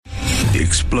The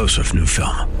explosive new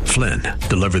film, Flynn,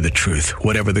 deliver the truth,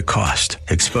 whatever the cost,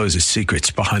 exposes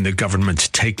secrets behind the government's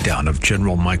takedown of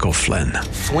General Michael Flynn.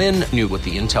 Flynn knew what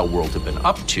the intel world had been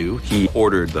up to. He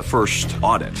ordered the first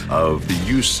audit of the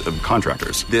use of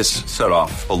contractors. This set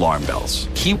off alarm bells.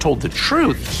 He told the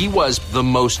truth. He was the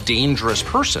most dangerous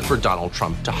person for Donald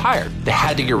Trump to hire. They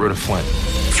had to get rid of Flynn.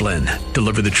 Flynn,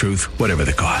 deliver the truth, whatever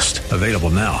the cost. Available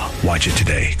now. Watch it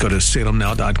today. Go to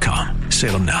salemnow.com.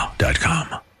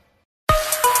 salemnow.com.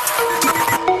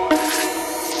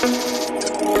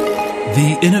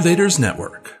 The Innovators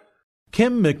Network.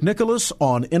 Kim McNicholas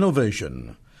on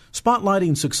innovation,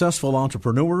 spotlighting successful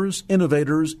entrepreneurs,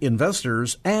 innovators,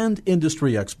 investors, and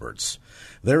industry experts.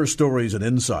 Their stories and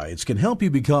insights can help you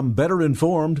become better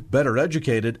informed, better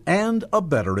educated, and a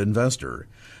better investor.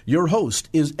 Your host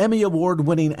is Emmy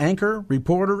Award-winning anchor,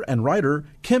 reporter, and writer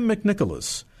Kim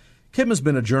McNicholas. Kim has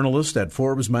been a journalist at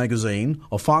Forbes magazine,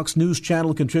 a Fox News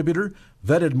Channel contributor,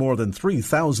 vetted more than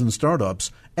 3,000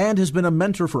 startups, and has been a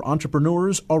mentor for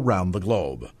entrepreneurs around the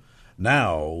globe.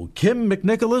 Now, Kim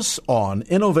McNicholas on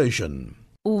innovation.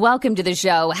 Welcome to the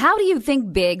show. How do you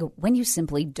think big when you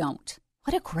simply don't?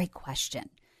 What a great question.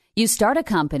 You start a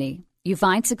company, you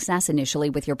find success initially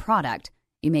with your product.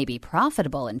 You may be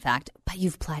profitable, in fact, but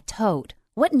you've plateaued.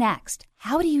 What next?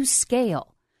 How do you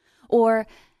scale? Or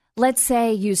let's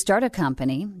say you start a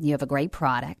company, you have a great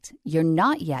product, you're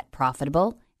not yet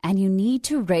profitable, and you need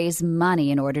to raise money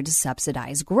in order to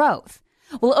subsidize growth.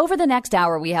 Well, over the next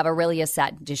hour, we have Aurelia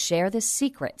Sutton to share the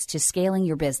secrets to scaling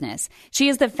your business. She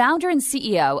is the founder and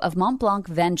CEO of Montblanc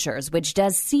Ventures, which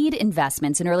does seed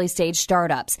investments in early-stage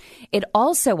startups. It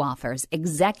also offers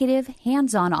executive,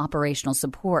 hands-on operational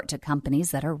support to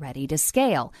companies that are ready to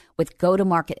scale with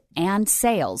go-to-market and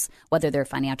sales, whether they're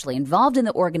financially involved in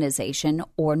the organization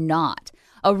or not.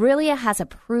 Aurelia has a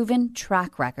proven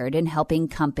track record in helping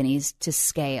companies to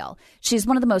scale. She's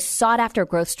one of the most sought-after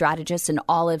growth strategists in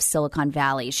all of Silicon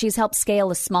Valley. She's helped scale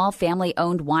a small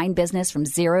family-owned wine business from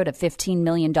 $0 to $15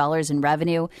 million in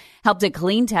revenue, helped a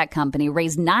clean tech company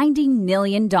raise $90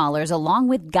 million along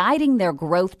with guiding their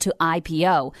growth to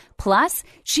IPO. Plus,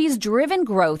 she's driven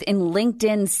growth in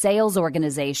LinkedIn's sales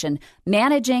organization,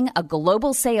 managing a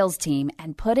global sales team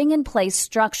and putting in place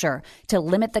structure to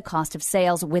limit the cost of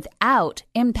sales without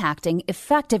impacting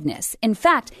effectiveness. In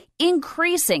fact,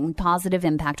 increasing positive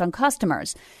impact on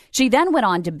customers. She then went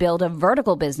on to build a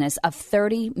vertical business of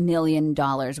 $30 million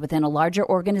within a larger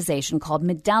organization called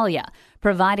Medallia,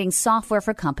 providing software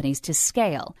for companies to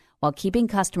scale while keeping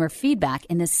customer feedback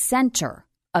in the center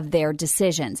of their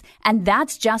decisions. And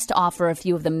that's just to offer a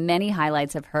few of the many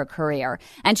highlights of her career.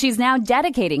 And she's now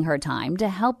dedicating her time to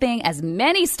helping as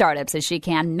many startups as she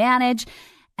can manage,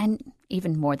 and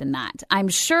even more than that. I'm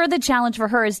sure the challenge for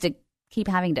her is to keep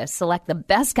having to select the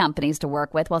best companies to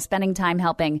work with while spending time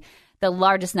helping the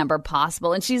largest number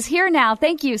possible. And she's here now.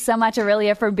 Thank you so much,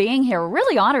 Aurelia, for being here.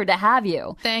 Really honored to have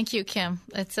you. Thank you, Kim.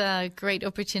 It's a great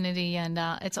opportunity, and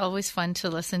it's always fun to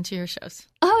listen to your shows.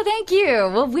 Oh, thank you.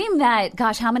 Well, we met,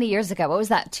 gosh, how many years ago? What was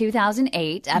that,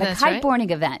 2008, at a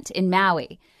kiteboarding event in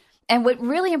Maui. And what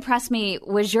really impressed me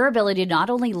was your ability to not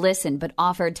only listen, but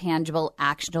offer tangible,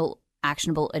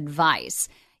 actionable advice.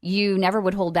 You never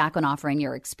would hold back on offering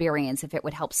your experience if it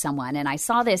would help someone. And I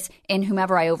saw this in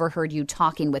whomever I overheard you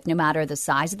talking with, no matter the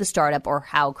size of the startup or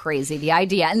how crazy the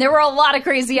idea. And there were a lot of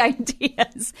crazy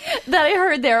ideas that I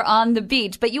heard there on the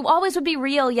beach. But you always would be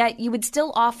real, yet you would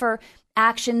still offer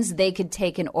actions they could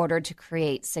take in order to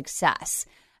create success.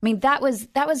 I mean, that was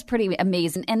pretty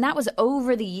amazing. And that was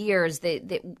over the years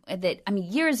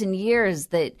years and years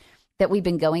that we've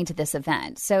been going to this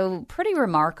event. So pretty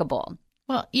remarkable.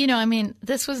 Well,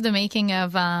 this was the making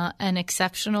of an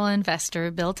exceptional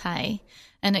investor, Bill Tai,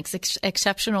 an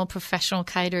exceptional professional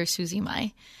kiter, Susie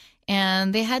Mai.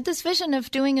 And they had this vision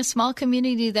of doing a small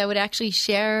community that would actually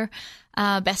share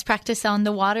best practice on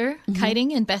the water,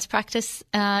 kiting, and best practice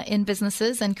in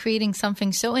businesses, and creating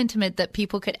something so intimate that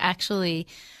people could actually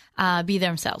be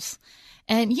themselves.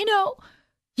 And,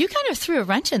 you kind of threw a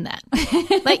wrench in that.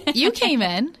 Like, you came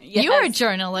in, yes. You were a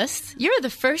journalist. You were the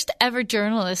first ever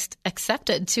journalist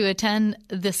accepted to attend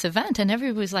this event. And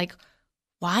everybody was like,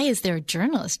 why is there a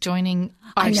journalist joining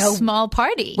our small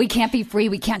party? We can't be free.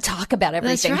 We can't talk about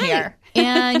everything here.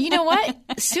 And you know what?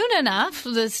 Soon enough,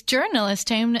 this journalist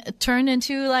turned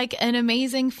into like an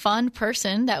amazing, fun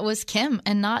person that was Kim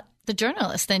and not the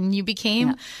journalist. And you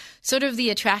became sort of the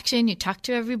attraction. You talk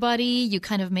to everybody. You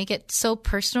kind of make it so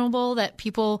personable that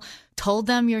people told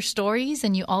them your stories,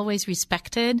 and you always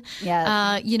respected,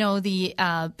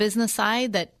 the business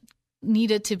side that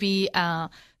needed to be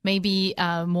maybe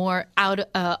more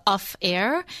off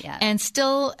air, and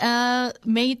still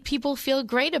made people feel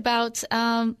great about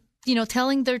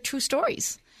telling their true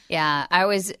stories. Yeah, I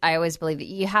always believe that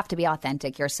you have to be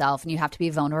authentic yourself, and you have to be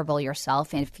vulnerable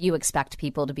yourself, and if you expect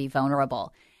people to be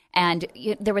vulnerable. And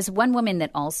there was one woman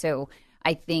that also,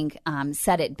 I think,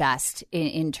 said it best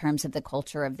in terms of the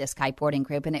culture of this kiteboarding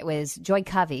group, and it was Joy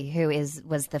Covey, who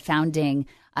was the founding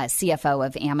CFO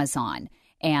of Amazon.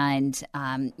 And,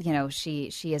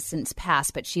 she has since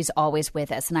passed, but she's always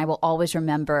with us. And I will always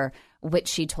remember what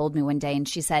she told me one day. And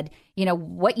she said,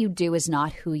 what you do is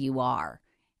not who you are.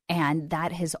 And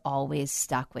that has always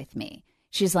stuck with me.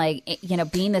 She's like,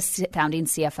 being the founding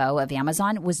CFO of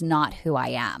Amazon was not who I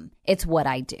am. It's what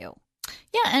I do.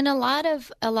 Yeah, and a lot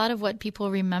of what people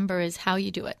remember is how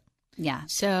you do it. Yeah.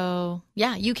 So,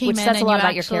 you came Which in says and a lot you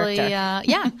about actually, your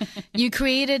character. You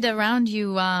created around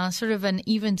you sort of an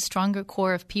even stronger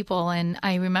core of people. And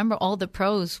I remember all the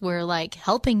pros were like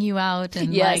helping you out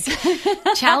and like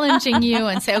challenging you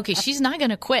and say, okay, she's not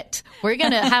going to quit. We're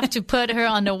going to have to put her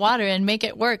on the water and make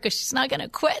it work because she's not going to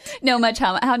quit. No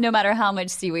matter how much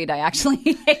seaweed I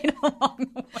actually ate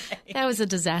along the way. That was a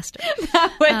disaster.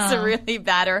 That was really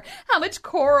bad. Or how much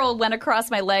coral went across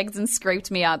my legs and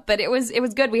scraped me up. But it was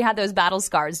good. We had those battle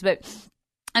scars. But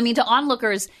I mean, to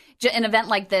onlookers, an event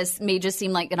like this may just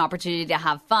seem like an opportunity to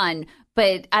have fun.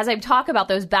 But as I talk about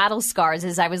those battle scars,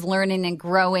 as I was learning and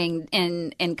growing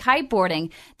in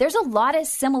kiteboarding, there's a lot of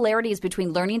similarities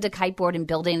between learning to kiteboard and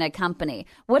building a company.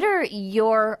 What are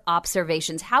your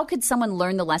observations? How could someone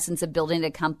learn the lessons of building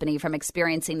a company from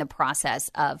experiencing the process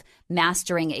of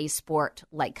mastering a sport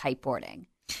like kiteboarding?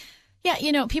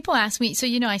 Yeah, people ask me. So,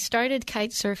 I started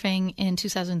kite surfing in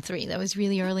 2003. That was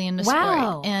really early in the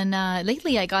sport. And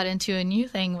lately I got into a new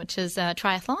thing, which is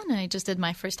triathlon. I just did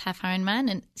my first half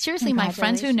Ironman. And seriously, my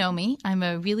friends who know me, I'm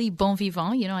a really bon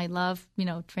vivant. I love,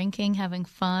 drinking, having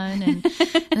fun. And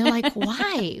they're like,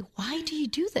 why? Why do you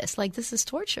do this? Like, this is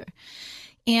torture.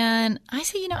 And I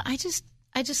say,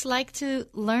 I just like to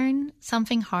learn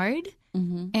something hard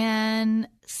and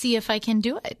see if I can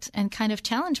do it and kind of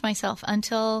challenge myself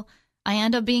until I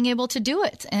end up being able to do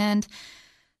it. And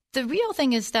the real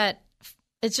thing is that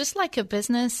it's just like a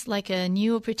business, like a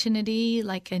new opportunity,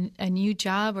 like a new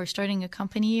job or starting a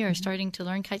company or starting to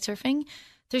learn kite surfing.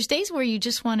 There's days where you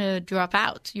just want to drop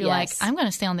out. You're like, I'm going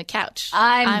to stay on the couch.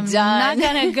 I'm done.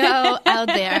 Not going to go out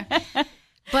there.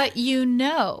 But you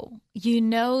know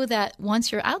that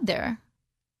once you're out there,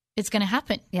 it's going to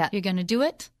happen. Yeah. You're going to do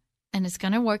it and it's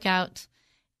going to work out.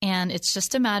 And it's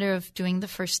just a matter of doing the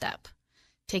first step.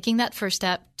 Taking that first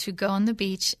step to go on the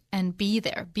beach and be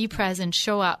there, be present,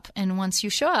 show up. And once you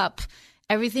show up,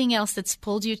 everything else that's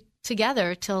pulled you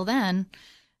together till then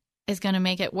is going to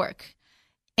make it work.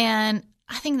 And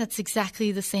I think that's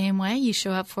exactly the same way. You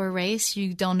show up for a race.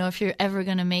 You don't know if you're ever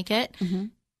going to make it.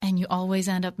 And you always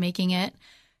end up making it.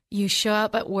 You show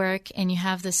up at work and you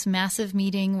have this massive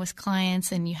meeting with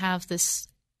clients and you have this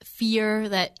fear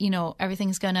that,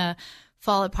 everything's going to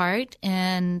fall apart.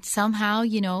 And somehow,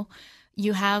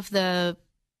 you have the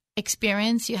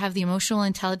experience, you have the emotional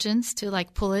intelligence to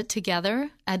like pull it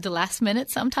together at the last minute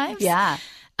sometimes. Yeah.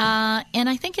 And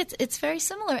I think it's very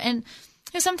similar. And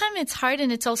sometimes it's hard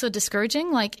and it's also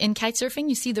discouraging. Like in kite surfing,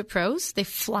 you see the pros, they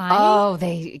fly. Oh,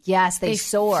 they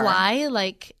soar. Fly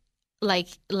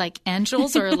like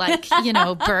angels or like,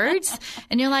 birds.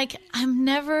 And you're like, I'm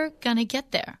never going to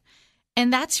get there.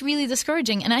 And that's really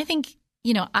discouraging. And I think,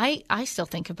 I still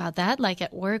think about that. Like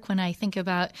at work when I think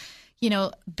about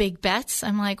big bets,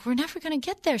 I'm like, we're never going to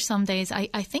get there some days.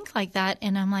 I think like that.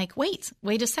 And I'm like, wait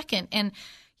a second. And,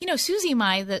 Susie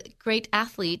Mai, the great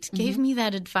athlete, gave me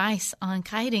that advice on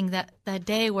kiting that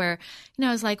day where,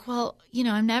 I was like, well,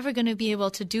 I'm never going to be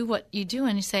able to do what you do.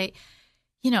 And you say,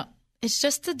 it's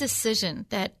just a decision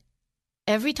that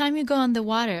every time you go on the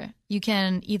water, you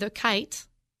can either kite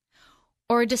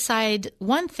or decide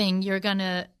one thing you're going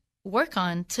to work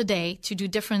on today to do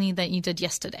differently than you did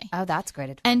yesterday. Oh, that's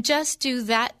great advice. And just do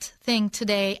that thing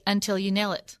today until you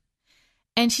nail it.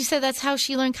 And she said that's how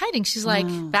she learned kiting. She's like,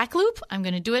 back loop, I'm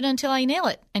going to do it until I nail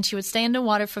it. And she would stay in the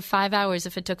water for 5 hours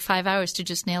if it took 5 hours to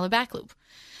just nail a back loop.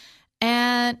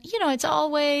 And, it's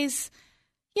always,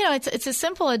 it's a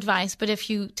simple advice, but if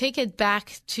you take it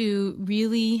back to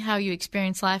really how you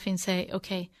experience life and say,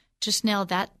 okay, just nail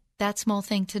that small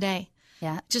thing today.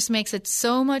 Yeah, it just makes it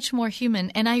so much more human.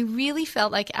 And I really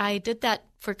felt like I did that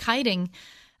for kiting.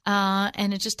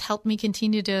 And it just helped me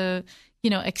continue to,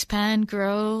 expand,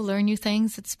 grow, learn new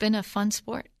things. It's been a fun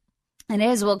sport. It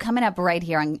is. Well, coming up right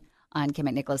here on Kim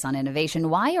McNicholas on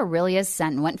Innovation, why Aurelia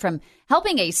Senton went from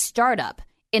helping a startup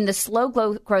in the slow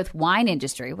growth wine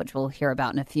industry, which we'll hear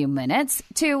about in a few minutes,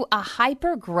 to a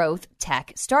hyper growth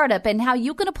tech startup and how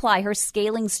you can apply her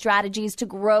scaling strategies to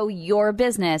grow your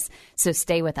business. So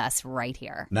stay with us right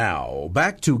here. Now,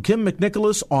 back to Kim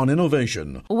McNicholas on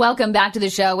innovation. Welcome back to the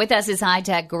show. With us is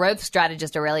high-tech growth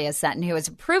strategist Aurelia Sutton, who has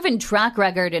a proven track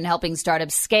record in helping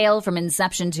startups scale from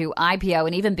inception to IPO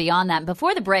and even beyond that.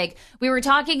 Before the break, we were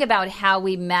talking about how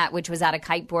we met, which was at a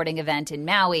kiteboarding event in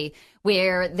Maui,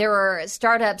 where there were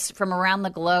startups from around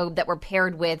the globe that were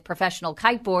paired with professional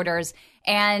kiteboarders.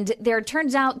 And there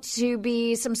turns out to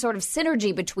be some sort of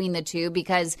synergy between the two,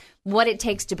 because what it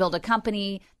takes to build a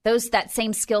company, that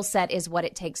same skill set is what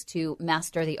it takes to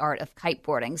master the art of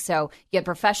kiteboarding. So you had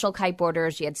professional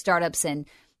kiteboarders, you had startups, and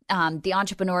the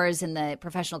entrepreneurs and the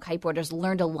professional kiteboarders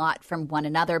learned a lot from one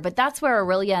another. But that's where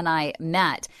Aurelia and I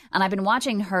met. And I've been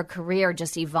watching her career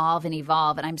just evolve and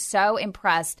evolve. And I'm so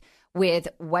impressed with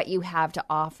what you have to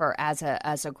offer as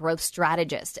a growth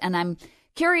strategist. And I'm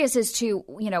curious as to,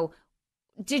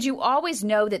 did you always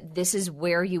know that this is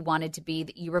where you wanted to be,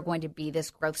 that you were going to be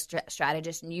this growth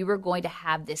strategist and you were going to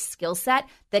have this skill set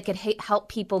that could help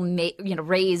people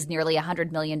raise nearly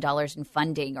 $100 million in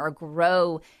funding or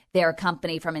grow their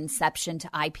company from inception to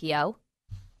IPO?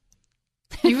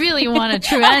 You really want a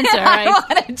true answer, right? I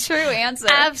want a true answer.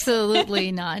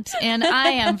 Absolutely not. And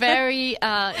I am very,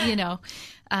 I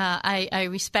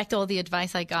respect all the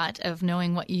advice I got of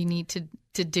knowing what you need to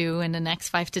do in the next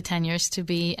 5 to 10 years to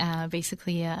be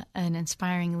basically an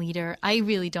inspiring leader. I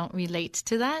really don't relate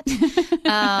to that.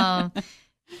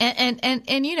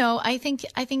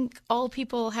 I think all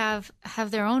people have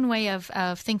their own way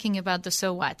of thinking about the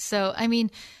so what. So, I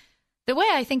mean, the way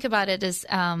I think about it is,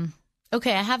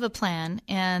 okay, I have a plan,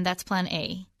 and that's plan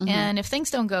A. Mm-hmm. And if things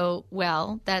don't go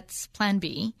well, that's plan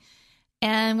B.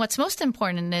 And what's most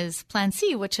important is plan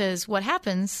C, which is what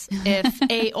happens if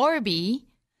A or B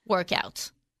work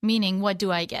out, meaning what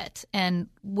do I get and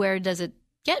where does it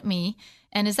get me,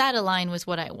 and is that aligned with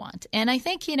what I want? And I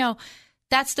think,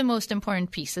 that's the most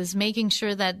important piece, is making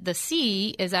sure that the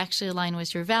C is actually aligned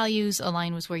with your values,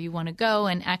 aligned with where you want to go,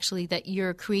 and actually that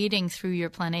you're creating through your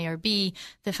plan A or B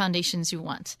the foundations you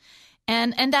want.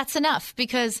 And that's enough,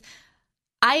 because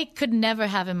I could never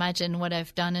have imagined what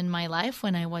I've done in my life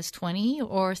when I was 20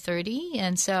 or 30.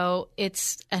 And so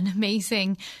it's an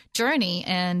amazing journey.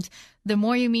 And the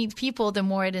more you meet people, the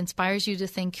more it inspires you to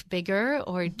think bigger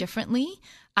or differently.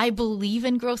 I believe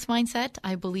in growth mindset.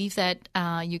 I believe that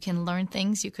you can learn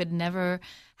things you could never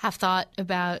have thought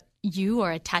about you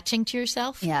or attaching to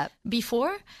yourself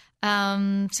before.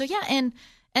 And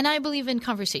I believe in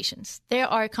conversations. There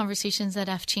are conversations that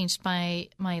have changed my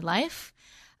life.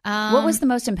 What was the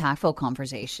most impactful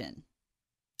conversation?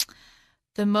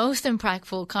 The most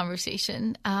impactful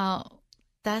conversation?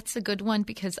 That's a good one,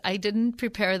 because I didn't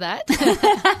prepare that.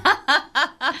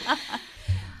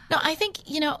 No, I think,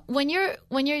 when you're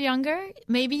younger,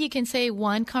 maybe you can say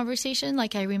one conversation.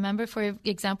 Like, I remember, for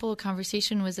example, a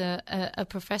conversation was a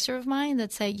professor of mine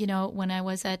that said, when I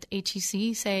was at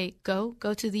HEC, say, go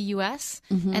to the U.S.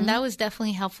 Mm-hmm. And that was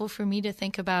definitely helpful for me to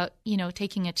think about,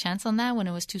 taking a chance on that when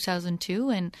it was 2002.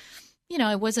 And,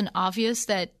 it wasn't obvious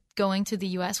that going to the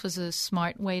U.S. was a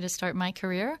smart way to start my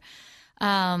career.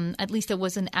 At least it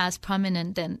wasn't as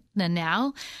prominent than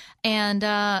now. And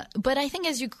but I think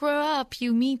as you grow up,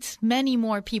 you meet many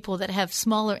more people that have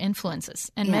smaller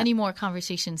influences and many more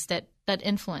conversations that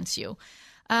influence you.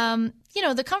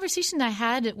 The conversation I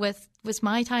had with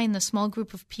Mai Tai and the small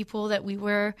group of people that we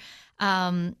were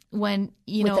when, with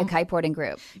the kiteboarding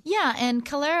group. Yeah. And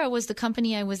Calera was the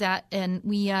company I was at, and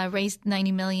we raised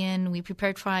 $90 million. We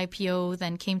prepared for IPO.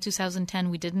 Then came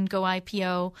 2010. We didn't go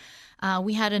IPO.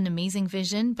 We had an amazing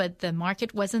vision, but the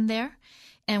market wasn't there.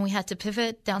 And we had to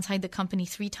pivot, downside the company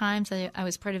 3 times. I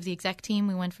was part of the exec team.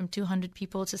 We went from 200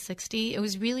 people to 60. It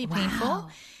was really painful.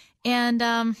 And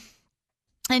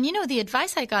the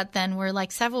advice I got then were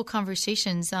like several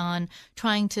conversations on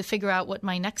trying to figure out what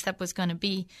my next step was going to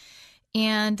be.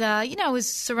 And, I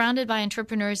was surrounded by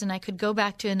entrepreneurs, and I could go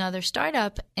back to another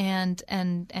startup and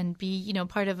be,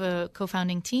 part of a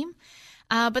co-founding team.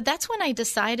 But that's when I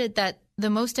decided that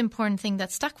the most important thing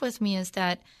that stuck with me is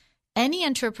that any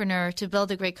entrepreneur, to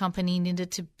build a great company,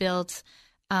 needed to build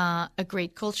a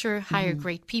great culture, hire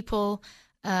great people,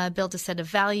 build a set of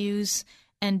values,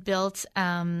 and build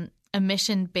a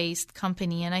mission-based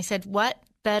company. And I said, what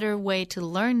better way to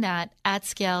learn that at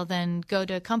scale than go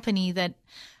to a company that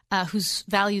whose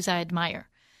values I admire?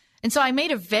 And so I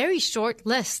made a very short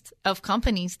list of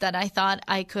companies that I thought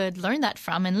I could learn that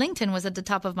from, and LinkedIn was at the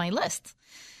top of my list.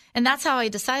 And that's how I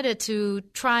decided to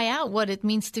try out what it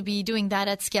means to be doing that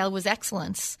at scale with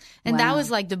excellence. And that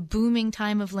was like the booming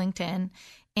time of LinkedIn.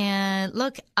 And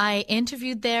look, I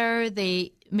interviewed there.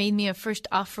 They made me a first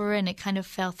offer and it kind of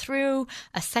fell through,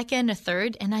 a second, a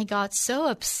third. And I got so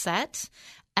upset.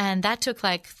 And that took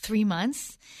like 3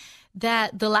 months.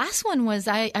 That the last one was,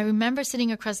 I remember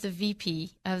sitting across the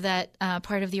VP of that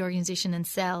part of the organization in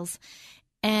sales.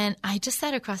 And I just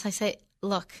sat across, I said,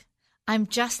 look, I'm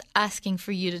just asking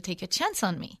for you to take a chance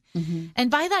on me. Mm-hmm.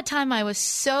 And by that time, I was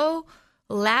so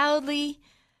loudly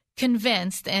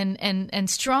convinced and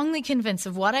strongly convinced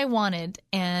of what I wanted.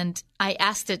 And I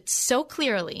asked it so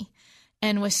clearly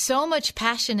and with so much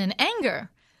passion and anger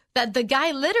that the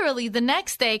guy literally the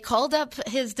next day called up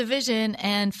his division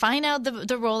and find out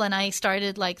the role, and I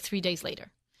started like 3 days later.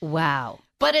 Wow.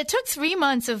 But it took 3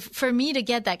 months for me to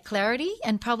get that clarity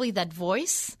and probably that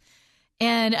voice.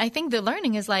 And I think the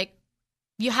learning is like,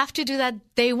 you have to do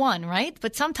that day one, right?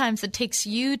 But sometimes it takes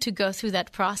you to go through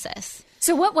that process.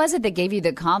 So what was it that gave you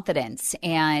the confidence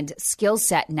and skill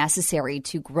set necessary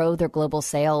to grow their global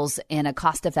sales in a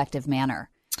cost-effective manner?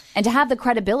 And to have the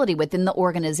credibility within the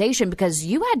organization, because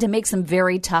you had to make some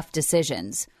very tough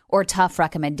decisions or tough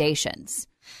recommendations.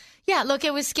 Yeah, look,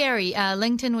 it was scary.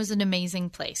 LinkedIn was an amazing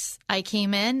place. I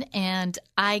came in and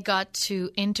I got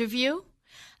to interview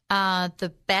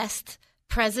the best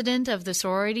president of the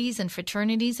sororities and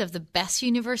fraternities of the best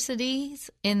universities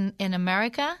in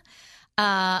America.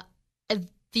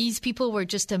 These people were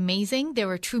just amazing. They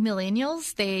were true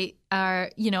millennials. They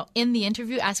are, in the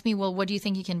interview, asked me, well, what do you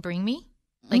think you can bring me?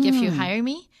 Like, if you hire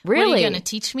me, really? What are you going to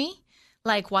teach me?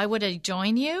 Like, why would I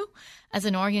join you as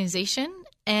an organization?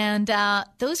 And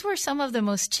those were some of the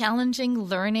most challenging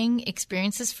learning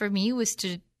experiences for me, was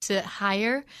to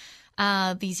hire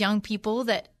these young people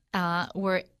that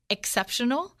were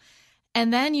exceptional.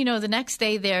 And then, the next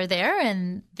day they're there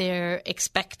and they're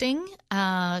expecting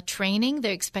training.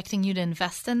 They're expecting you to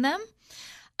invest in them.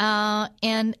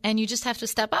 And you just have to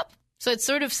step up. So it's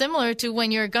sort of similar to when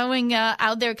you're going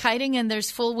out there kiting and there's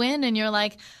full wind and you're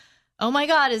like, oh my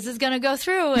God, is this going to go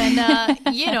through? And,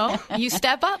 you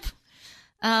step up.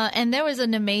 And there was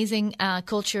an amazing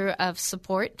culture of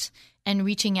support and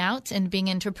reaching out and being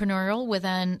entrepreneurial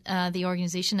within the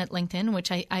organization at LinkedIn,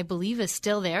 which I believe is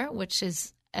still there, which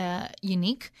is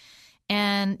unique.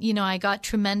 And, I got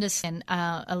tremendous, and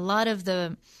a lot of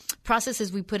the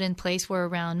processes we put in place were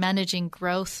around managing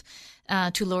growth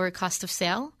to lower cost of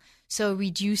sale. So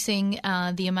reducing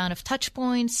the amount of touch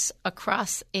points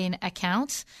across an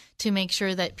account to make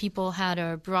sure that people had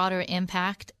a broader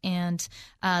impact and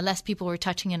less people were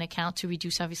touching an account to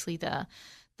reduce, obviously, the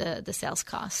sales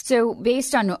cost. So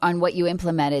based on what you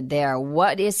implemented there,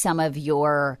 what is some of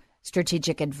your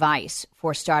strategic advice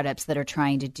for startups that are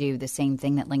trying to do the same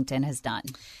thing that LinkedIn has done?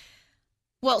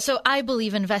 Well, so I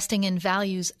believe investing in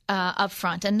values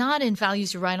upfront, and not in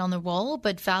values you write on the wall,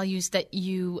 but values that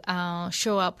you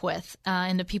show up with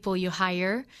in the people you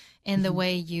hire, in the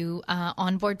way you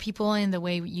onboard people, in the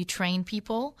way you train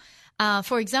people.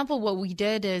 For example, what we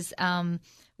did is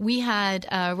we had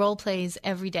role plays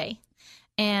every day.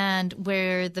 And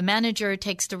where the manager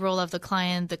takes the role of the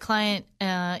client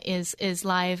is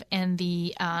live, and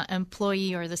the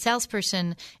employee or the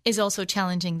salesperson is also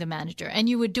challenging the manager. And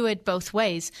you would do it both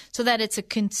ways so that it's a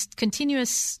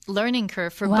continuous learning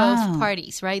curve for both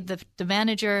parties, right? The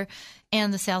manager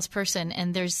and the salesperson.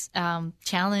 And there's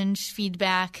challenge,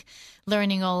 feedback,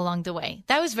 learning all along the way.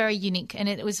 That was very unique. And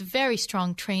it was a very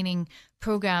strong training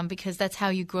program, because that's how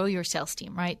you grow your sales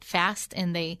team, right? Fast,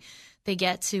 and they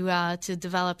get to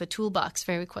develop a toolbox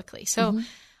very quickly. So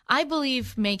I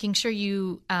believe making sure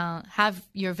you have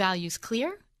your values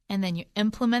clear, and then you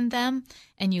implement them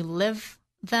and you live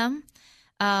them.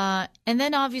 And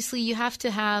then obviously you have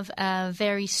to have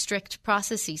very strict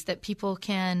processes that people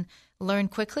can learn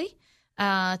quickly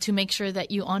to make sure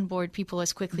that you onboard people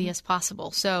as quickly as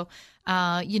possible. So,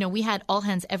 we had all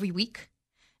hands every week.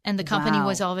 And the company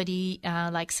was already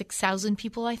like 6,000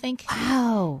 people, I think.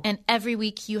 Wow. And every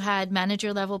week you had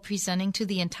manager level presenting to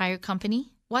the entire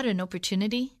company. What an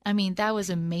opportunity. I mean, that was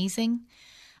amazing.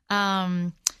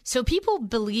 So people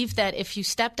believe that if you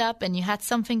stepped up and you had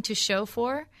something to show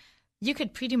for, you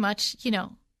could pretty much,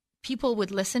 people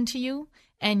would listen to you,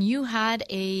 and you had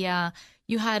a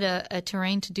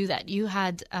terrain to do that. You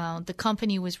had the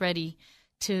company was ready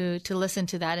to listen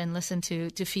to that, and listen to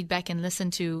feedback, and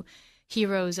listen to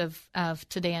heroes of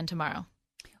today and tomorrow.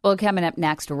 Well, coming up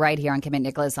next, right here on Kim and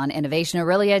Nicholas on Innovation,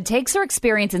 Aurelia takes her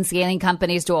experience in scaling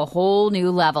companies to a whole new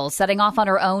level, setting off on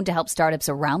her own to help startups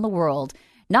around the world,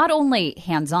 not only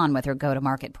hands-on with her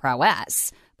go-to-market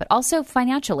prowess, but also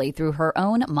financially through her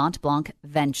own Mont Blanc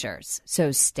Ventures.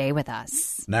 So stay with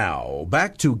us. Now,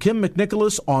 back to Kim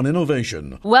McNicholas on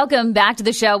innovation. Welcome back to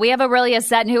the show. We have Aurelia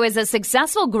Sutton, who is a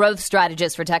successful growth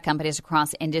strategist for tech companies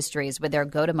across industries with their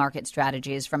go-to-market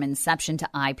strategies from inception to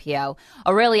IPO.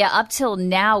 Aurelia, up till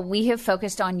now, we have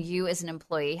focused on you as an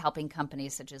employee, helping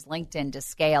companies such as LinkedIn to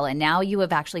scale. And now you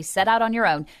have actually set out on your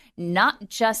own, not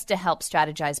just to help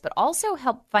strategize, but also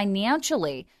help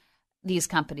financially these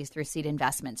companies through seed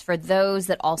investments for those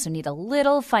that also need a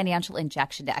little financial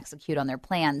injection to execute on their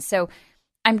plans. So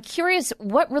I'm curious,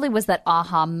 what really was that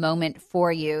aha moment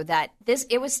for you that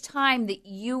it was time that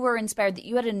you were inspired, that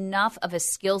you had enough of a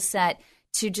skill set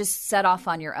to just set off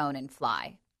on your own and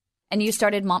fly? And you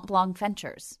started Mont Blanc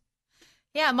Ventures.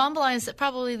 Yeah, Mont Blanc is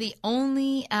probably the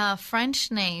only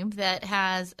French name that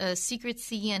has a secret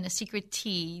C and a secret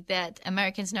T that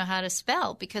Americans know how to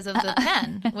spell because of the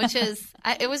pen, which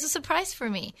it was a surprise for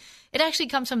me. It actually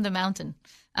comes from the mountain.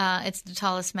 It's the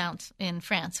tallest mount in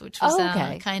France, which was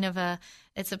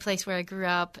it's a place where I grew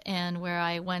up and where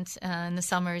I went in the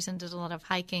summers and did a lot of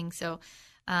hiking. So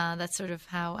that's sort of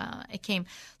how it came.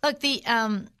 Look,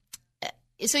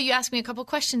 so you asked me a couple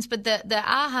questions, but the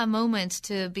aha moment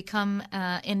to become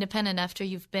independent after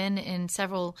you've been in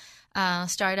several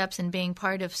startups and being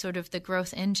part of sort of the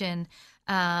growth engine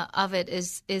of it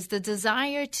is the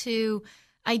desire to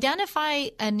identify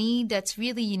a need that's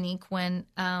really unique when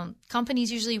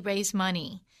companies usually raise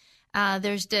money.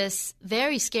 There's this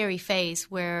very scary phase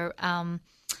where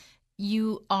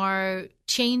you are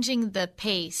changing the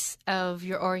pace of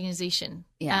your organization,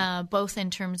 both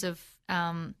in terms of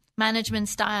management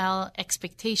style,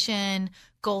 expectation,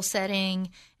 goal setting,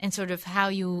 and sort of how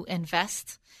you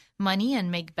invest money and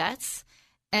make bets.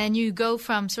 And you go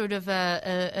from sort of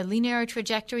a linear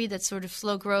trajectory that's sort of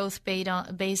slow growth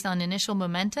based on initial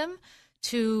momentum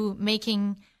to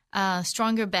making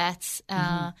stronger bets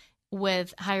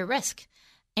with higher risk.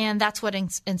 And that's what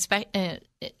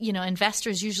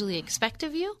investors usually expect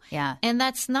of you. Yeah. And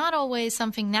that's not always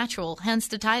something natural, hence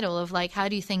the title of like, how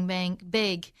do you think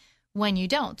big when you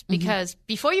don't? Because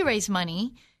before you raise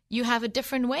money, you have a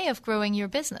different way of growing your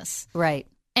business. Right.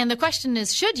 And the question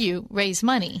is, should you raise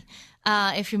money?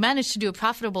 If you manage to do a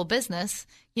profitable business,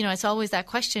 it's always that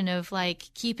question of like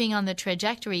keeping on the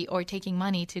trajectory or taking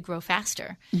money to grow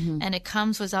faster. And it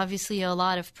comes with obviously a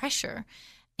lot of pressure.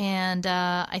 And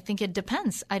I think it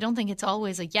depends. I don't think it's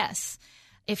always a yes.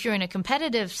 If you're in a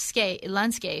competitive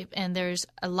landscape and there's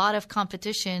a lot of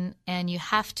competition and you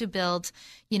have to build,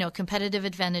 competitive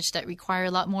advantage that require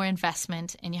a lot more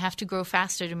investment and you have to grow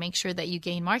faster to make sure that you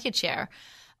gain market share,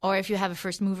 or if you have a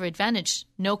first mover advantage,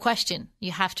 no question,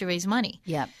 you have to raise money.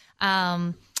 Yeah.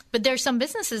 But there's some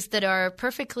businesses that are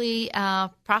perfectly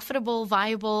profitable,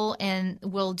 viable, and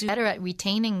will do better at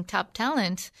retaining top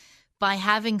talent by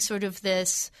having sort of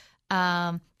this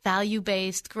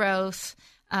value-based growth,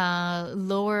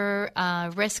 lower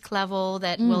risk level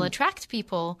that will attract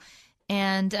people,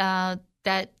 and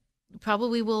that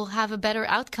probably will have a better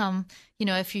outcome.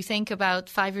 If you think about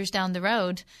 5 years down the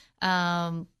road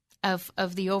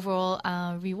of the overall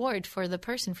reward for the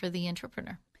person, for the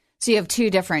entrepreneur. So you have two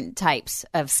different types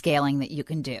of scaling that you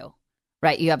can do,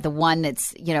 right? You have the one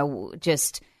that's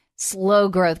just slow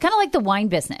growth, kind of like the wine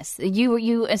business.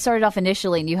 You started off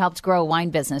initially and you helped grow a wine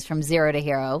business from zero to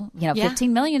hero.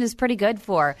 15 million is pretty good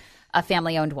for a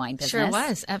family-owned wine business. Sure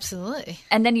was, absolutely.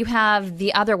 And then you have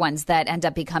the other ones that end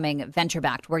up becoming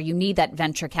venture-backed, where you need that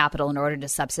venture capital in order to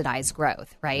subsidize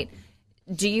growth, right?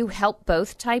 Do you help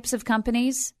both types of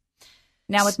companies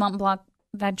now with Mont Blanc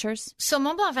Ventures? So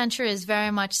Mont Blanc Venture is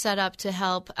very much set up to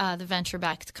help the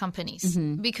venture-backed companies,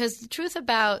 because the truth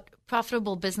about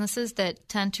profitable businesses that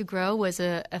tend to grow was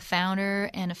a founder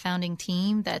and a founding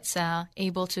team that's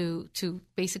able to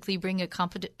basically bring a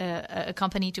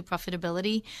company to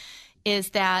profitability is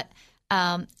that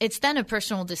it's then a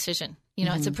personal decision.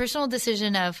 It's a personal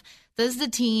decision of, does the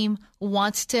team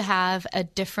want to have a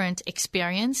different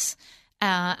experience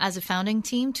as a founding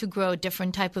team to grow a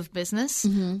different type of business,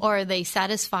 or are they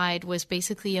satisfied with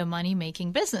basically a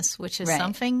money-making business, which is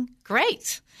something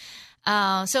great?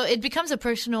 So it becomes a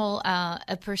personal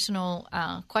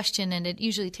question, and it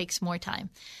usually takes more time.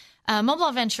 Mont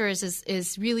Blanc Ventures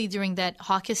is really during that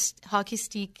hockey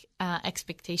stick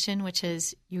expectation, which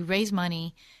is you raise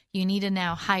money, you need to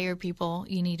now hire people,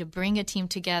 you need to bring a team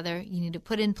together, you need to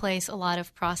put in place a lot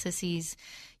of processes,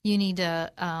 you need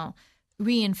to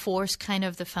reinforce kind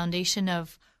of the foundation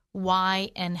of why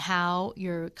and how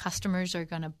your customers are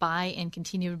going to buy and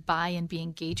continue to buy and be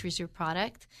engaged with your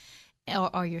product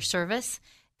or your service.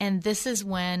 And this is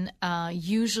when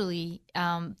usually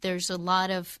there's a lot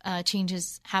of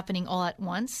changes happening all at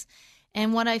once.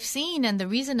 And what I've seen, and the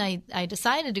reason I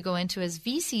decided to go into is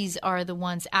VCs are the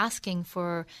ones asking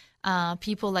for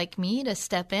people like me to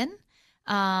step in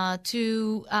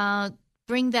to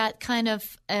bring that kind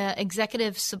of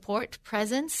executive support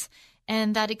presence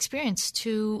and that experience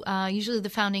to usually the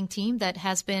founding team that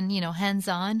has been,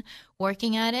 hands-on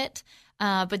working at it,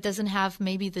 but doesn't have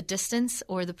maybe the distance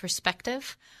or the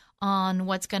perspective on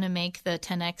what's going to make the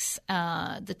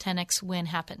 10X win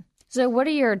happen. So what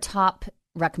are your top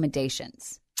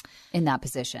recommendations in that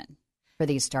position for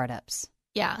these startups?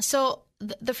 Yeah. So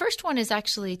the first one is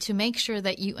actually to make sure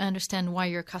that you understand why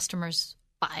your customers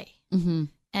buy. Mm-hmm.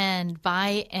 And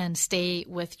buy and stay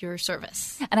with your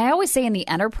service. And I always say in the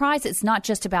enterprise, it's not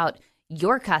just about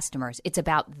your customers. It's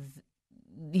about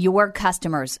your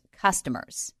customers'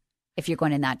 customers, if you're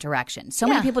going in that direction. So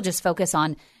many people just focus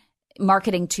on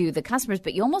marketing to the customers,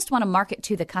 but you almost want to market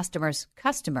to the customers'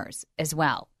 customers as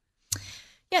well.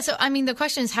 Yeah. So, I mean, the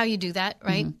question is how you do that,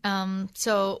 right?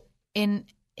 Mm-hmm.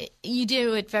 You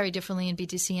do it very differently in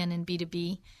B2C and in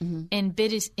B2B. Mm-hmm. In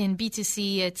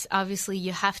B2C, it's obviously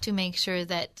you have to make sure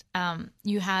that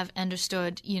you have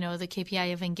understood, the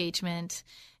KPI of engagement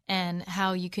and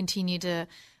how you continue to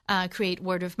create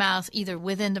word of mouth either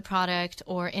within the product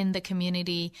or in the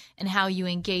community, and how you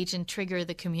engage and trigger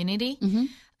the community.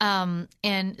 Mm-hmm.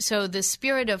 And so the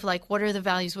spirit of like, what are the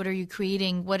values? What are you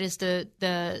creating? What is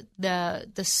the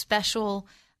special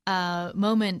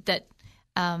moment that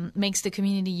makes the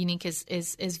community unique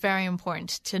is very important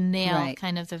to nail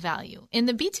kind of the value. In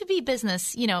the B2B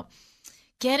business,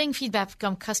 getting feedback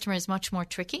from customers is much more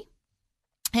tricky.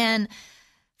 And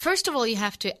first of all, you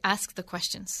have to ask the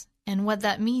questions. And what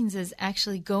that means is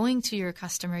actually going to your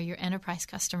customer, your enterprise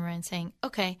customer, and saying,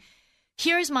 okay,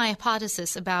 here's my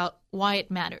hypothesis about why it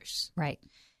matters. Right.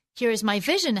 Here's my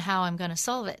vision how I'm going to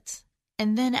solve it.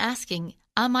 And then asking,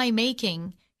 am I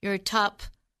making your top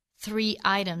 3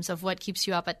 items of what keeps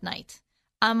you up at night?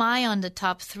 Am I on the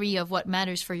top 3 of what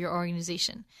matters for your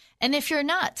organization? And if you're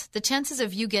not, the chances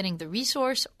of you getting the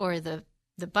resource or the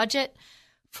budget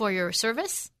for your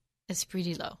service is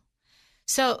pretty low.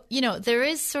 So, there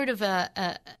is sort of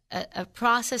a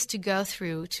process to go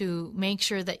through to make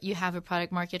sure that you have a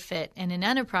product market fit. And in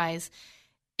enterprise,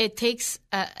 it takes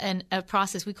a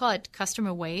process. We call it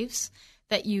customer waves,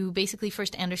 that you basically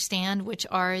first understand which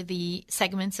are the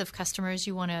segments of customers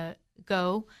you want to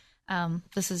go.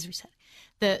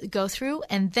 Go through.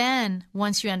 And then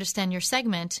once you understand your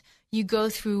segment, you go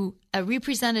through a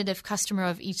representative customer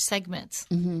of each segment.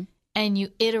 Mm-hmm. And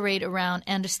you iterate around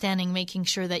understanding, making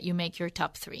sure that you make your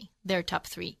their top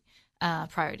three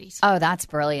priorities. Oh, that's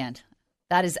brilliant.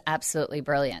 That is absolutely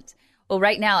brilliant. Well,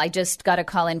 right now, I just got a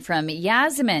call in from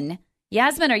Yasmin.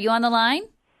 Yasmin, are you on the line?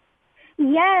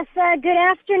 Yes. Good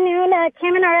afternoon,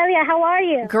 Kim and Aurelia. How are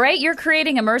you? Great. You're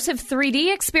creating immersive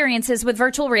 3D experiences with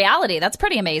virtual reality. That's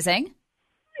pretty amazing.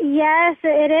 Yes,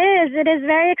 it is. It is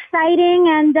very exciting.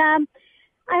 And I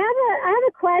have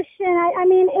a question.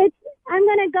 I'm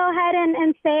going to go ahead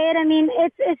and say it. I mean,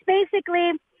 it's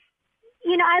basically,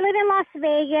 I live in Las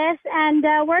Vegas,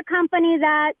 and we're a company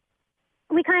that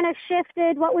we kind of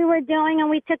shifted what we were doing, and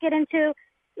we took it into,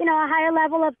 a higher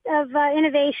level of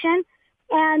innovation.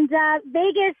 And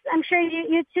Vegas, I'm sure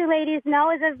you two ladies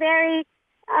know, is a very,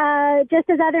 just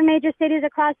as other major cities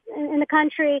across in the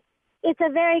country, it's a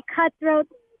very cutthroat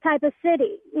type of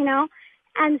city,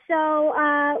 And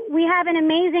so we have an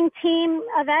amazing team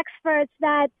of experts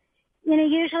that,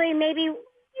 usually maybe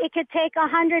it could take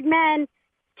 100 men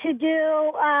to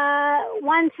do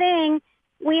one thing.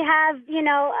 We have,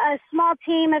 a small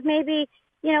team of maybe,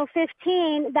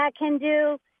 15 that can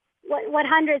do what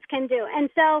hundreds can do. And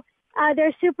so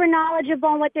they're super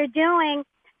knowledgeable in what they're doing.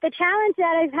 The challenge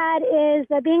that I've had is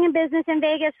being in business in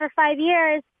Vegas for 5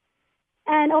 years.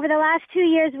 And over the last 2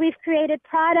 years, we've created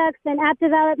products and app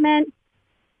development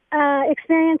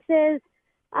experiences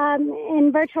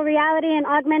in virtual reality and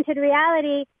augmented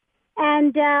reality,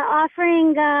 and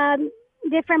offering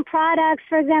different products,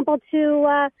 for example,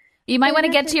 to... you might want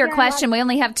to get to your question. We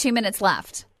only have 2 minutes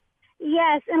left.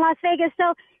 Yes, in Las Vegas.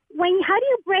 So how do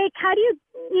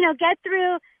you get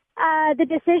through the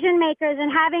decision makers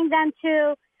and having them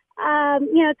to,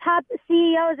 top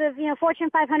CEOs of, Fortune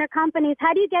 500 companies?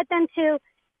 How do you get them to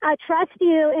trust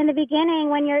you in the beginning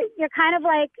when you're kind of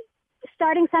like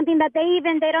starting something that they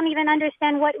don't even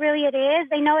understand what really it is?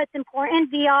 They know it's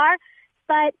important, VR,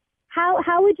 but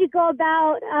how would you go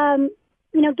about,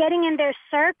 getting in their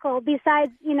circle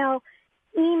besides,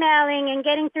 emailing and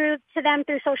getting through to them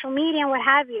through social media and what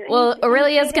have you. Well,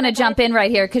 Aurelia's going to jump in right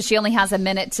here because she only has a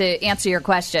minute to answer your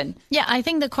question. Yeah, I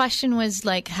think the question was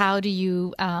like, how do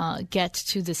you get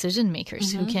to decision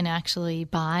makers who can actually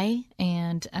buy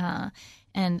and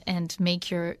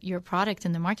make your product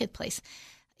in the marketplace?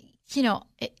 You know,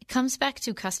 it comes back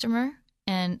to customer,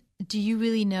 and do you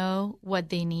really know what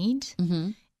they need?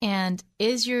 And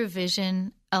is your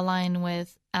vision aligned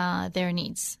with their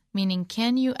needs? Meaning,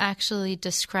 can you actually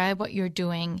describe what you're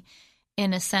doing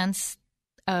in a sense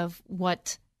of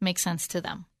what makes sense to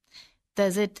them?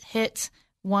 Does it hit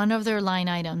one of their line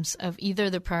items of either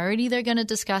the priority they're going to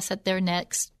discuss at their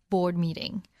next board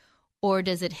meeting, or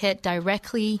does it hit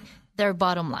directly their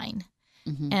bottom line?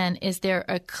 And is there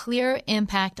a clear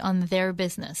impact on their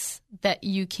business that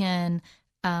you can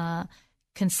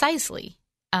concisely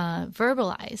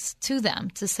verbalize to them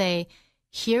to say,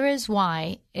 here is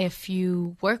why if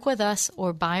you work with us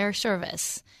or buy our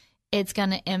service, it's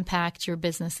going to impact your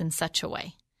business in such a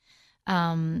way.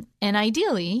 And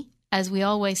ideally, as we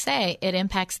always say, it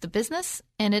impacts the business,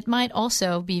 and it might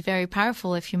also be very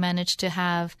powerful if you manage to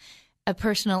have a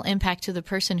personal impact to the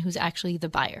person who's actually the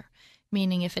buyer.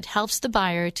 Meaning if it helps the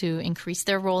buyer to increase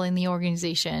their role in the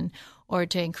organization or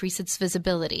to increase its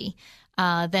visibility,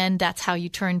 then that's how you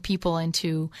turn people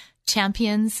into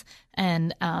champions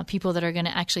and people that are going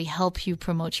to actually help you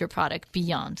promote your product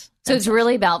beyond. So it's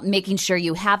really about making sure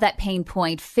you have that pain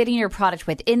point, fitting your product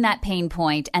within that pain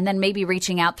point, and then maybe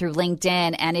reaching out through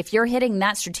LinkedIn. And if you're hitting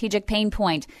that strategic pain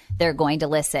point, they're going to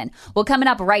listen. Well, coming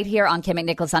up right here on Kim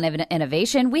McNicholas on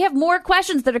Innovation, we have more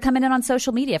questions that are coming in on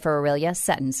social media for Aurelia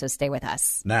Sutton, so stay with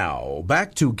us. Now,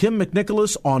 back to Kim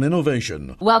McNicholas on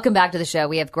Innovation. Welcome back to the show.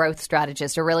 We have growth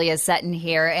strategist Aurelia Sutton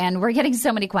here, and we're getting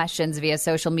so many questions via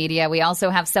social media. We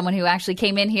also have someone who actually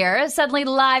came in here suddenly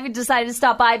live and decided to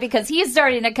stop by because he's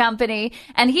starting a company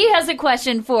and he has a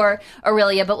question for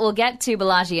Aurelia, but we'll get to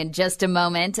Balaji in just a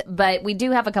moment. But we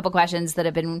do have a couple questions that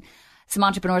have been, some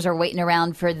entrepreneurs are waiting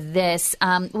around for this.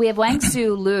 We have Wang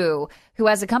Su Lu, who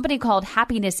has a company called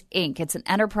Happiness Inc. It's an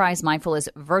enterprise mindfulness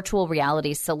virtual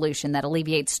reality solution that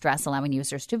alleviates stress, allowing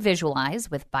users to visualize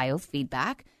with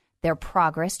biofeedback their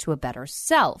progress to a better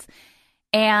self.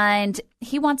 And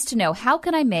he wants to know, how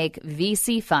can I make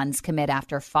VC funds commit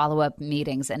after follow-up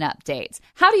meetings and updates?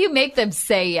 How do you make them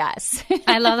say yes?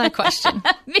 I love that question.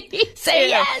 Say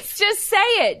yes. Just say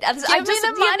it.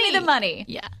 Give me the money.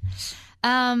 Yeah.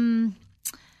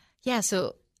 Yeah.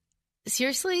 So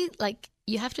seriously, like,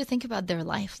 you have to think about their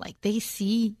life. Like, they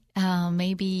see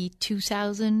maybe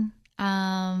 2,000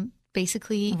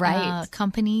 basically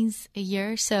companies a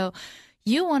year. So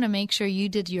you want to make sure you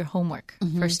did your homework,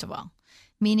 first of all.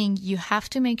 Meaning you have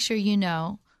to make sure you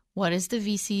know what is the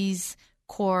VC's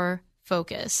core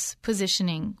focus,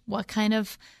 positioning, what kind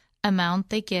of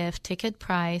amount they give, ticket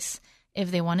price,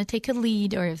 if they want to take a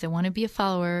lead or if they want to be a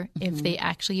follower, if they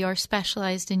actually are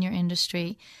specialized in your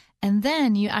industry. And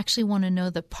then you actually want to know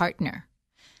the partner,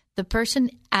 the person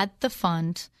at the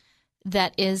fund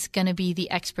that is going to be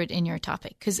the expert in your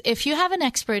topic. Because if you have an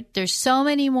expert, there's so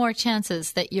many more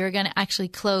chances that you're going to actually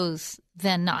close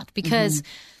than not, because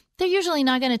they're usually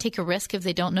not going to take a risk if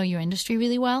they don't know your industry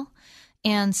really well.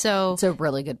 And so it's a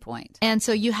really good point. And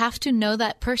so you have to know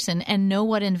that person and know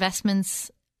what investments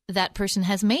that person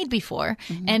has made before,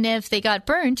 and if they got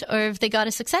burnt or if they got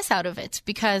a success out of it.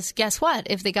 Because guess what?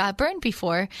 If they got burnt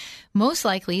before, most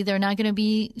likely they're not going to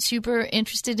be super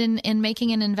interested in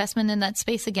making an investment in that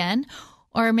space again.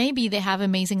 Or maybe they have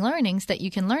amazing learnings that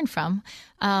you can learn from,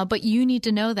 but you need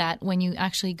to know that when you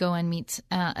actually go and meet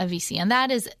a VC. And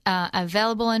that is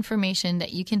available information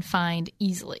that you can find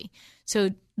easily.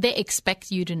 So they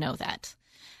expect you to know that.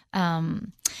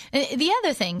 The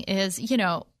other thing is,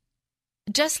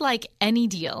 just like any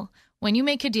deal, when you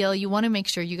make a deal, you want to make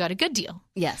sure you got a good deal.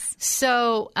 Yes.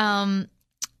 So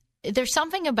there's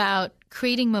something about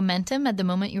creating momentum at the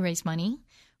moment you raise money,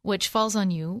 which falls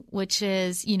on you, which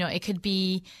is, it could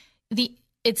be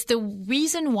it's the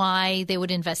reason why they would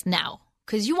invest now,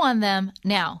 because you want them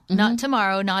now, not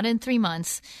tomorrow, not in 3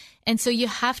 months. And so you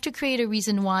have to create a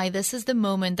reason why this is the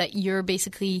moment that you're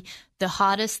basically the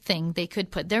hottest thing they could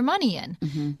put their money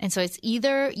in. And so it's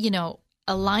either,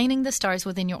 aligning the stars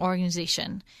within your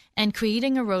organization and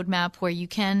creating a roadmap where you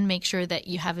can make sure that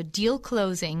you have a deal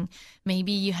closing.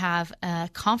 Maybe you have a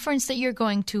conference that you're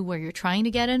going to where you're trying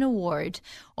to get an award,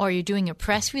 or you're doing a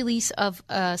press release of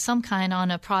some kind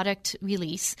on a product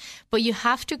release. But you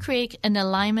have to create an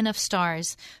alignment of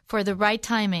stars for the right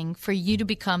timing for you to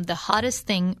become the hottest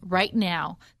thing right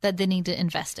now that they need to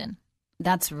invest in.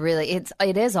 That's really,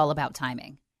 it is all about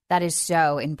timing. That is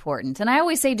so important. And I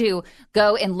always say to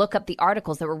go and look up the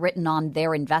articles that were written on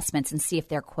their investments and see if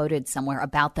they're quoted somewhere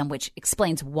about them, which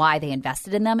explains why they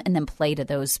invested in them, and then play to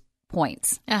those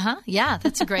points. Yeah,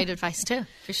 that's a great advice too,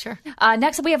 for sure.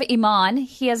 Next up, we have Iman.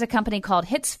 He has a company called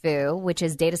Hitsfu, which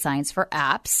is data science for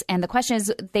apps. And the question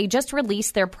is, they just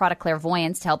released their product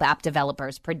Clairvoyance to help app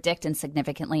developers predict and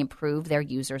significantly improve their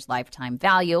users' lifetime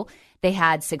value. They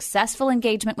had successful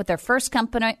engagement with their first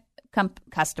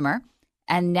customer,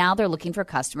 and now they're looking for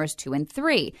customers 2 and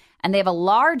 3. And they have a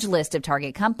large list of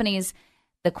target companies.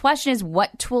 The question is,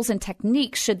 what tools and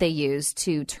techniques should they use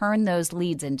to turn those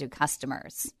leads into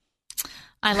customers?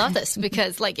 I love this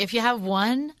because, like, if you have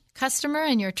one customer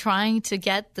and you're trying to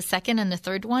get the second and the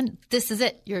third one, this is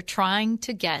it. You're trying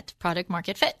to get product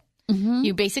market fit. Mm-hmm.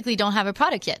 You basically don't have a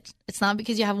product yet. It's not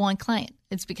because you have one client.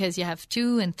 It's because you have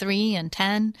 2 and 3 and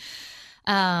 10.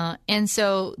 And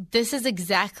so this is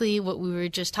exactly what we were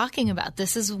just talking about.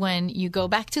 This is when you go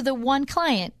back to the one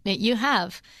client that you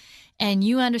have and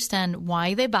you understand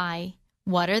why they buy,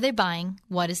 what are they buying,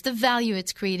 what is the value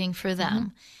it's creating for them. Mm-hmm.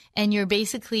 And you're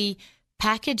basically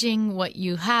packaging what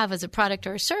you have as a product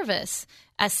or a service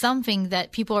as something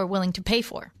that people are willing to pay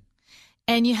for.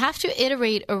 And you have to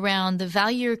iterate around the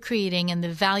value you're creating and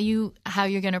the value, how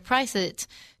you're going to price it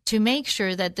to make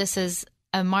sure that this is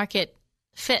a market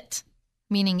fit,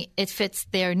 meaning it fits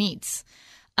their needs.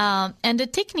 And the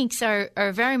techniques are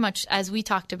very much, as we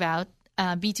talked about,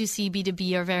 B2C,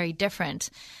 B2B are very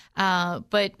different.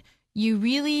 But you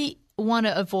really want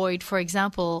to avoid, for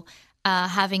example,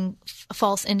 having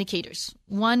false indicators.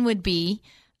 One would be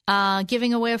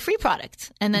giving away a free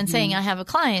product and then saying, I have a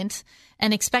client,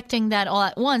 and expecting that all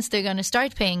at once they're going to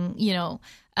start paying,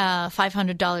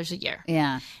 $500 a year.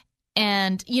 Yeah.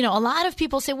 And, a lot of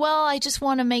people say, well, I just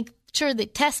want to make sure they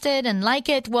test it and like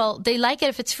it. Well, they like it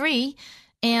if it's free,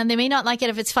 and they may not like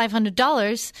it if it's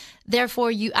 $500.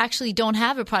 Therefore, you actually don't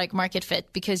have a product market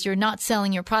fit because you're not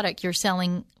selling your product. You're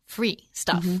selling free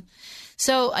stuff. Mm-hmm.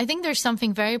 So I think there's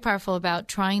something very powerful about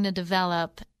trying to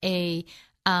develop a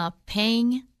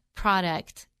paying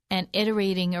product and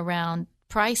iterating around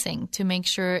pricing to make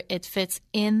sure it fits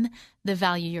in the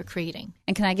value you're creating.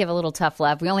 And can I give a little tough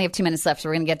love? We only have 2 minutes left, so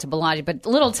we're going to get to Balaji. But a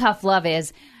little tough love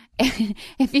is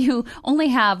if you only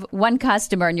have one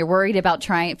customer and you're worried about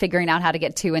figuring out how to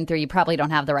get 2 and 3, you probably don't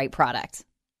have the right product.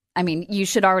 I mean, you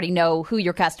should already know who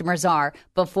your customers are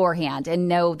beforehand and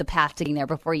know the path to getting there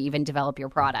before you even develop your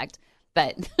product.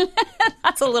 But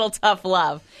that's a little tough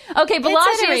love. Okay,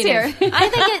 Balaji is here.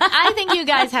 I think you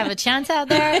guys have a chance out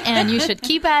there, and you should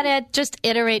keep at it. Just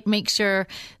iterate. Make sure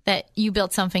that you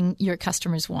build something your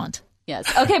customers want. Yes.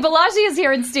 Okay, Balaji is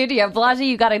here in studio. Balaji,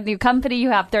 you got a new company. You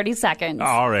have 30 seconds.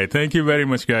 All right. Thank you very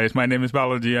much, guys. My name is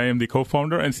Balaji. I am the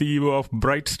co-founder and CEO of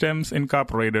BrightStems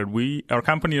Incorporated. Our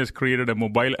company has created a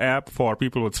mobile app for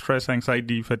people with stress,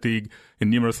 anxiety, fatigue,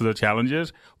 and numerous other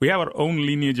challenges. We have our own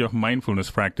lineage of mindfulness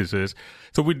practices.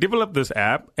 So we developed this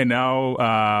app, and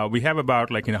now we have about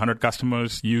 100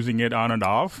 customers using it on and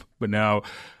off. But now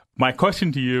my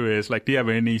question to you is, do you have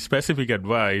any specific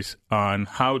advice on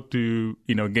how to,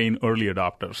 gain early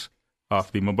adopters of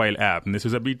the mobile app? And this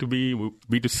is a B2B,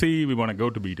 B2C. We want to go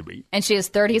to B2B. And she has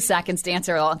 30 seconds to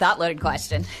answer that loaded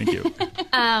question. Thank you.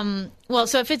 Well,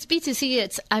 so if it's B2C,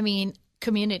 it's,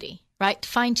 community, right?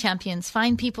 Find champions,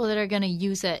 find people that are going to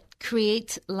use it,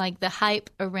 create the hype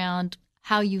around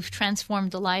how you've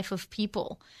transformed the life of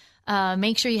people.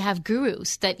 Make sure you have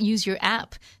gurus that use your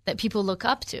app that people look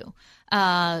up to.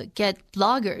 Get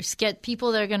bloggers, get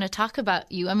people that are going to talk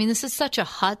about you. I mean, this is such a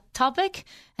hot topic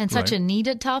and such a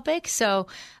needed topic. So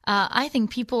I think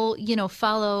people,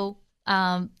 follow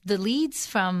the leads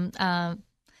from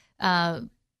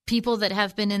people that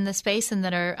have been in the space and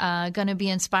that are going to be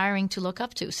inspiring to look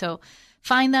up to. So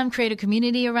find them, create a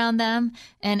community around them,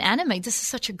 and animate. This is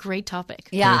such a great topic.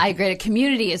 Yeah, I agree. A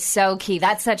community is so key.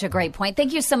 That's such a great point.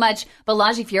 Thank you so much,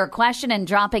 Balaji, for your question and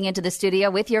dropping into the studio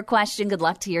with your question. Good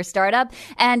luck to your startup.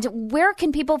 And where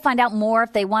can people find out more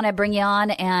if they want to bring you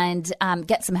on and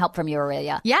get some help from you,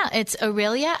 Aurelia? Yeah, it's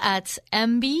Aurelia at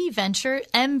mb.ventures.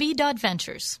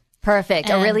 Perfect.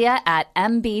 Aurelia at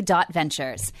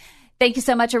mb.ventures. Thank you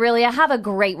so much, Aurelia. Have a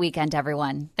great weekend,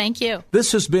 everyone. Thank you.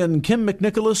 This has been Kim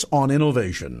McNicholas on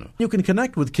Innovation. You can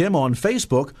connect with Kim on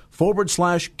Facebook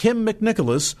 /Kim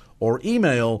McNicholas or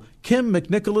email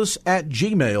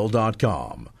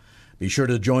kimmcnicholas@gmail.com. Be sure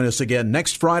to join us again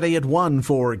next Friday at 1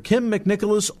 for Kim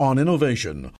McNicholas on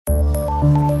Innovation.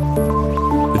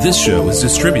 This show is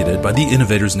distributed by the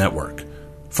Innovators Network.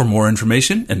 For more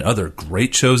information and other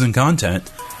great shows and content,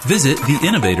 visit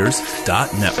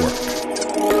theinnovators.network.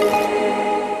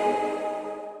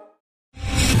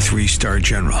 3-star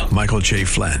general Michael J.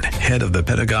 Flynn, head of the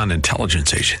Pentagon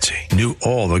Intelligence Agency, knew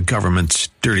all the government's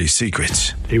dirty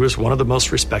secrets. He was one of the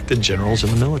most respected generals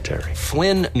in the military.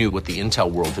 Flynn knew what the intel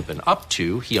world had been up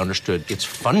to. He understood its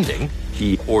funding.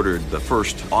 He ordered the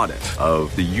first audit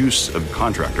of the use of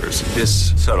contractors.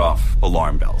 This set off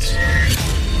alarm bells.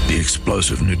 The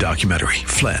explosive new documentary,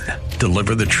 Flynn,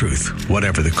 Deliver the Truth,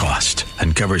 Whatever the Cost,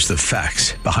 uncovers the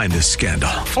facts behind this scandal.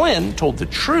 Flynn told the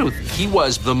truth. He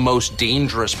was the most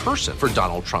dangerous person for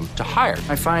Donald Trump to hire.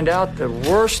 I find out the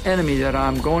worst enemy that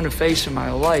I'm going to face in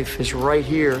my life is right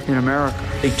here in America.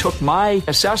 They took my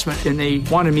assessment and they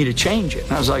wanted me to change it.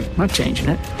 And I was like, I'm not changing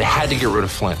it. They had to get rid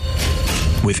of Flynn.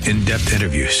 With in-depth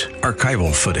interviews,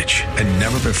 archival footage, and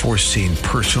never-before-seen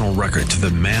personal records of the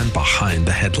man behind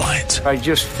the headlines. I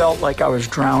just felt like I was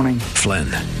drowning. Flynn,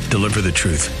 Deliver the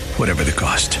Truth, Whatever the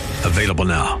Cost. Available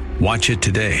now. Watch it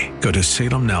today. Go to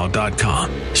salemnow.com.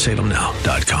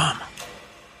 salemnow.com.